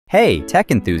Hey,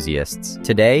 tech enthusiasts!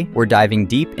 Today, we're diving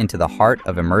deep into the heart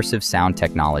of immersive sound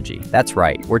technology. That's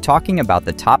right, we're talking about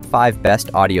the top 5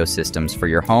 best audio systems for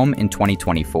your home in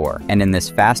 2024. And in this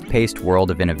fast-paced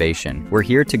world of innovation, we're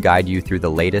here to guide you through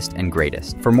the latest and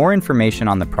greatest. For more information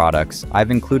on the products,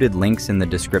 I've included links in the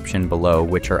description below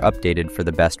which are updated for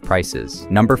the best prices.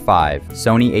 Number 5.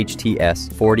 Sony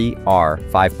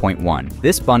HTS40R 5.1.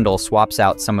 This bundle swaps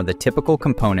out some of the typical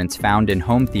components found in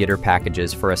home theater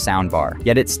packages for a soundbar,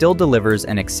 yet it still delivers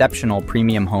an exceptional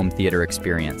premium home theater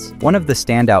experience. One of the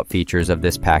standout features of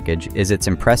this package is its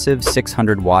impressive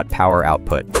 600-watt power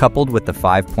output. Coupled with the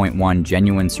 5.1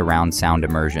 genuine surround sound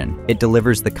immersion, it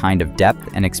delivers the kind of depth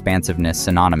and expansiveness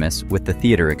synonymous with the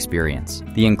theater experience.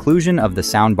 The inclusion of the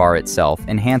soundbar itself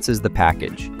enhances the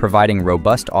package, providing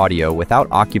robust audio without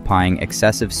occupying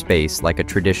excessive space like a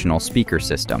traditional speaker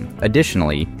system.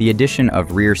 Additionally, the addition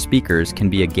of rear speakers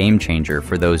can be a game changer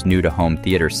for those new to home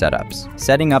theater setups.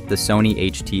 Setting up the Sony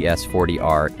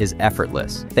HTS40R is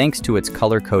effortless, thanks to its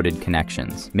color-coded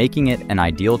connections, making it an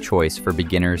ideal choice for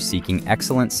beginners seeking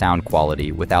excellent sound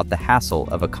quality without the hassle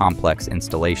of a complex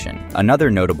installation. Another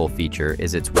notable feature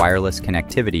is its wireless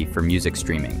connectivity for music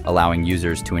streaming, allowing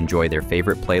users to enjoy their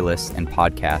favorite playlists and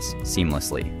podcasts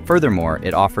seamlessly. Furthermore,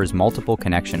 it offers multiple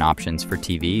connection options for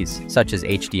TVs, such as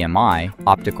HDMI,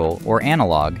 optical, or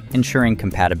analog, ensuring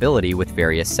compatibility with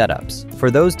various setups. For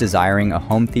those desiring a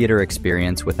home theater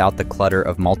experience without the clutter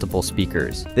of multiple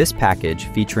speakers, this package,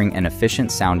 featuring an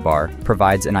efficient soundbar,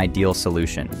 provides an ideal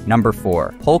solution. Number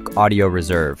 4. Polk Audio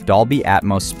Reserve Dolby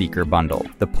Atmos Speaker Bundle.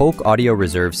 The Polk Audio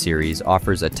Reserve series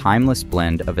offers a timeless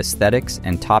blend of aesthetics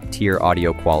and top-tier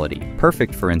audio quality,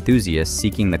 perfect for enthusiasts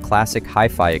seeking the classic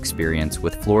hi-fi experience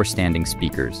with floor-standing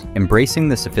speakers. Embracing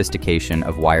the sophistication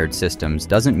of wired systems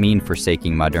doesn't mean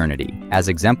forsaking modernity, as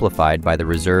exemplified by the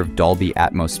Reserve Dolby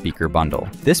Atmos Speaker Bundle.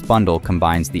 This bundle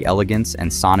combines the elegance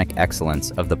and sonic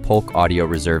excellence of the Polk Audio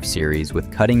Reserve series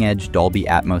with cutting-edge Dolby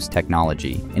Atmos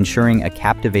technology, ensuring a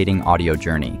captivating audio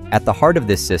journey. At the heart of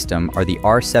this system are the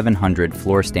R700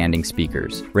 floor-standing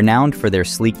speakers, renowned for their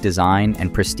sleek design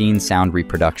and pristine sound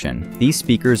reproduction. These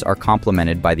speakers are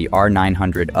complemented by the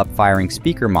R900 up-firing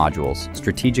speaker modules,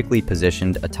 strategically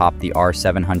positioned atop the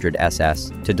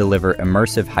R700SS to deliver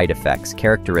immersive height effects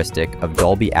characteristic of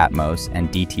Dolby Atmos and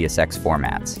DTS:X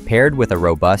formats. Paired with a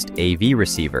robust AV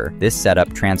receiver, this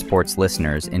setup transports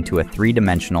listeners into a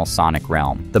three-dimensional sonic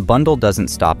realm. The bundle doesn't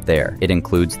stop there. It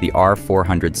includes the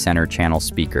R400 center channel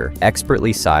speaker,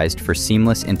 expertly sized for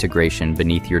seamless integration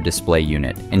beneath your display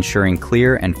unit, ensuring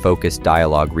clear and focused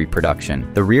dialogue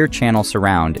reproduction. The rear channel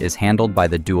surround is handled by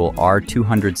the dual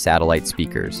R200 satellite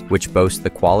speakers, which boast the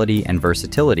quality and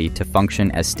versatility to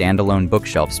function as standalone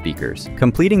bookshelf speakers.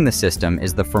 Completing the system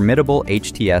is the formidable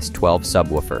HTS12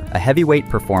 subwoofer, a heavyweight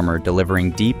performer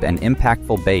delivering deep and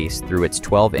impactful bass through its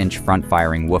 12-inch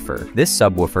front-firing woofer. This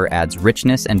subwoofer adds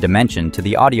richness and dimension to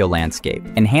the audio landscape,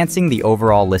 enhancing the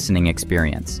overall listening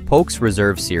experience. Polk's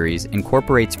Reserve series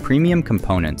incorporates premium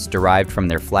components derived from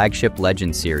their flagship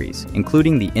Legend series,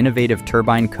 including the innovative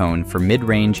turbine cone for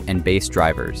mid-range and bass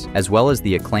drivers, as well as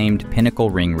the acclaimed Pinnacle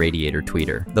Ring radiator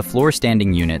tweeter. The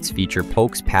floor-standing units feature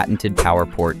Polk's patented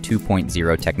PowerPort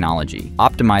 2.0 technology,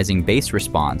 optimizing bass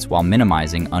response while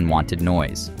minimizing unwanted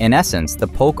noise. In essence, the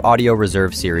Polk Audio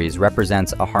Reserve series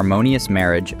represents a harmonious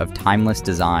marriage of timeless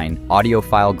design,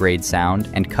 audiophile-grade sound,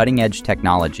 and cutting-edge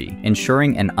technology,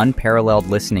 ensuring an unparalleled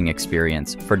listening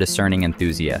experience for discerning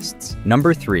enthusiasts.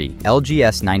 Number 3. LG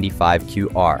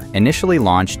S95QR. Initially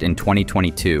launched in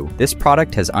 2022, this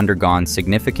product has undergone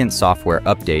significant software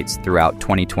updates throughout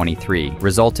 2023,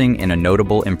 resulting in a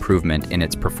notable improvement in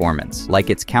its performance. Like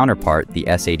its counterpart, the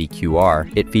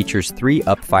S80QR, it features 3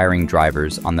 up-firing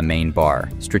drivers on the main bar,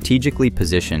 strategically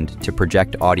positioned to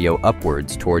project audio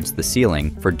upwards towards the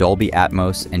ceiling for Dolby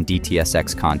Atmos and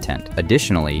DTS:X content.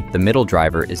 Additionally, the middle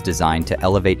driver is designed to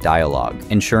elevate dialogue,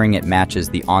 ensuring it matches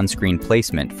the on-screen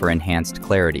placement for enhanced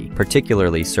clarity,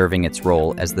 particularly serving its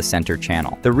role as the center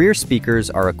channel. The rear speakers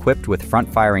are equipped with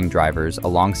front-firing drivers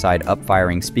alongside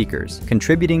up-firing speakers,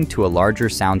 contributing to a larger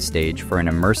soundstage for an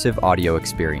immersive audio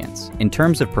experience. In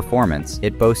terms of performance,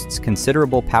 it boasts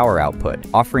considerable power output,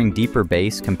 offering deeper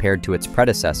bass compared to its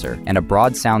predecessor, and a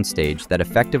broad soundstage that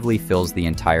effectively fills the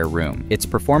entire room. Its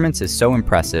performance is so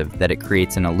impressive that it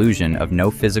creates an illusion of no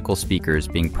physical speakers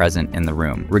being present in the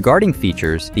room. Regarding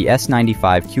features, the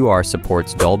S95QR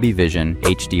supports Dolby Vision,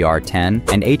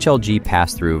 HDR10, and HLG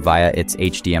pass-through via its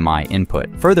HDMI input.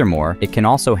 Furthermore, it can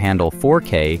also handle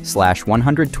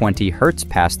 4K/120 Hz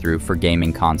pass-through for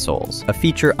gaming consoles, a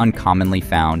feature uncommonly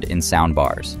found in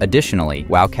soundbars. Additionally,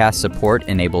 Wowcast support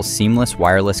enables seamless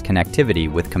wireless connectivity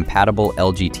with compatible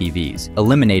LG TVs,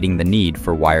 eliminating the need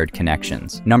for wired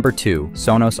connections. Number 2.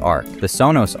 Sonos Arc. The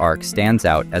Sonos Arc stands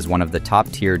out as one of the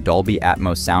top-tier Dolby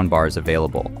Atmos soundbars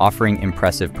available, offering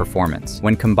impressive performance.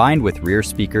 When combined with rear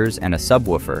speakers and a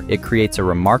subwoofer, it creates a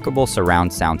remarkable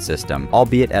surround sound system,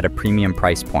 albeit at a premium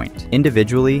price point.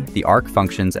 Individually, the Arc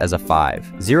functions as a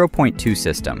 5.0.2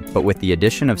 system, but with the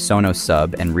addition of Sonos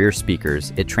sub and rear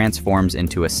speakers, it transforms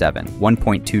into a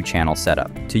 7.1.2 channel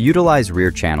setup. To utilize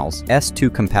rear channels,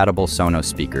 S2 compatible Sonos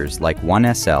speakers like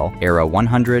 1SL, Era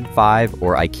 100, 5,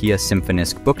 or IKEA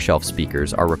Symfonisk bookshelf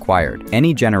speakers are required.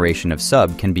 Any generation of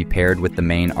sub can be paired with the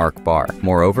main Arc bar.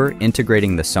 Moreover,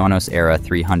 integrating the Sonos Era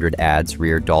 300 adds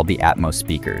rear Dolby Atmos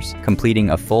speakers, completing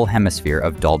a full hemisphere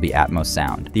of Dolby Atmos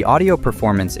sound. The audio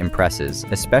performance impresses,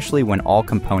 especially when all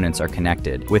components are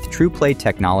connected, with TruePlay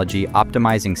technology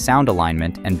optimizing sound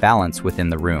alignment and balance within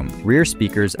the room. Rear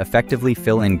speakers effectively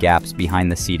fill in gaps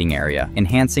behind the seating area,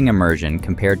 enhancing immersion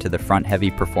compared to the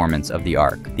front-heavy performance of the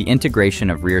Arc. The integration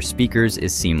of rear speakers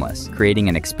is seamless, creating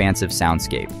an expansive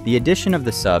soundscape. The addition of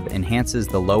the sub enhances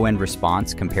the low-end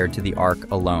response compared to the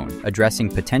Arc alone, addressing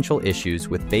potential issues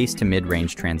with bass to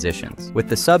mid-range transitions. With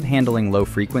the sub handling low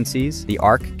frequencies, the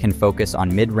Arc can focus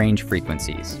on mid-range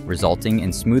frequencies, resulting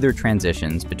in smoother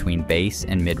transitions between bass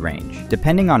and mid-range.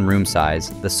 Depending on room size,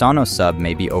 the Sonos sub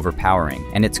may be overpowering,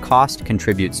 and its cost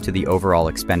contributes to the overall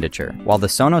expenditure. While the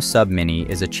Sonos Sub Mini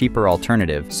is a cheaper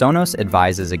alternative, Sonos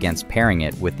advises against pairing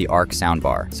it with the Arc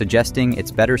soundbar, suggesting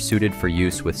it's better suited for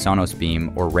use with Sonos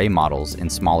Beam or Ray models in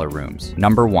smaller rooms.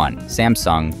 Number 1.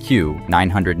 Samsung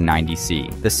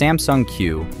Q990C. The Samsung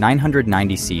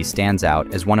Q990C stands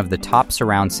out as one of the top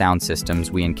surround sound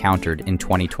systems we encountered in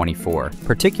 2024,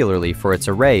 particularly for its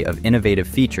array of innovative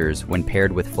features when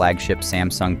paired with flagship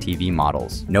Samsung TV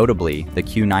models. Notably, the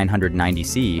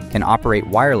Q990C can operate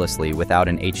wirelessly without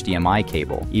an HDMI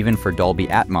cable, even for Dolby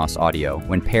Atmos audio,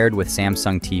 when paired with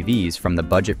Samsung TVs from the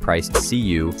budget-priced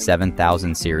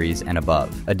CU7000 series and above.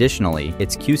 Additionally,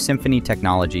 its Q Symphony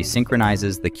technology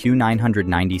synchronizes the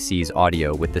Q990C's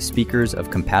audio with the speakers of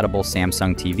compatible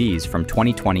Samsung TVs from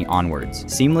 2020 onwards,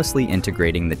 seamlessly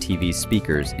integrating the TV's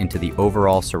speakers into the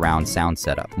overall surround sound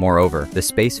setup. Moreover, the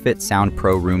SpaceFit Sound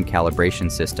Pro room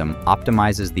calibration system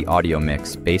optimizes the audio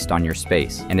mix based on your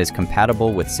space and is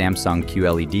compatible with Samsung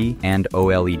QLED and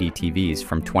OLED TVs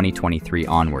from 2023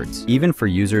 onwards. Even for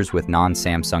users with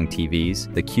non-Samsung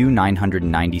TVs, the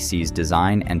Q990C's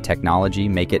design and technology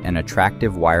make it an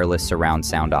attractive wireless surround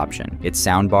sound option. Its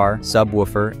soundbar,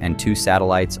 subwoofer, and 2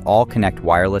 satellites all connect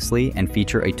wirelessly and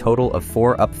feature a total of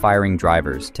 4 up-firing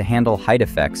drivers to handle height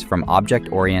effects from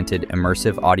object-oriented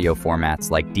immersive audio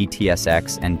formats like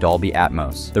DTS:X and Dolby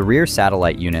Atmos. The rear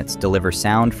satellite units deliver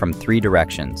sound from 3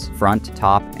 directions, front,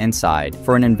 top, and side,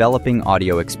 for an enveloping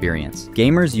audio experience.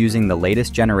 Gamers using the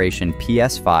latest generation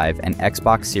PS5 and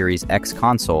Xbox Series X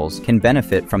consoles can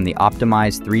benefit from the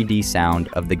optimized 3D sound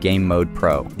of the Game Mode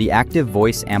Pro. The active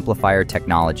voice amplifier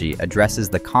technology addresses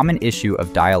the common issue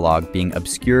of dialogue being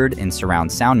obscured in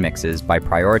surround sound mixes by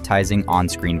prioritizing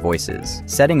on-screen voices.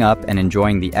 Setting up and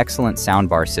enjoying the excellent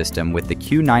soundbar system with the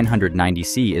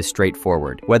Q990C is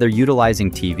straightforward, whether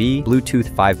utilizing TV, Bluetooth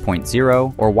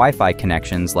 5.0, or Wi-Fi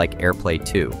connections like AirPlay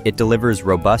 2. It delivers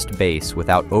robust bass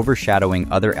without overshadowing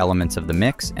other elements of the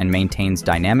mix and maintains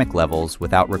dynamic levels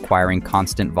without requiring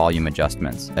constant volume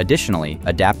adjustments. Additionally,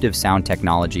 adaptive sound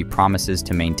technology promises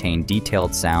to maintain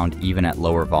detailed sound even at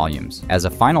lower volumes. As a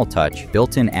final touch,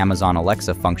 built-in Amazon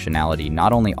Alexa functionality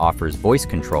not only offers voice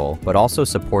control, but also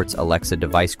supports Alexa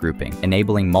device grouping,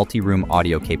 enabling multi-room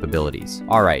audio capabilities.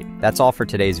 Alright, that's all for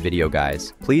today's video,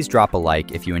 guys. Please drop a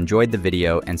like if you enjoyed the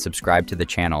video and subscribe to the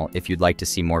channel if you'd like to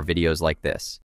see more videos like this.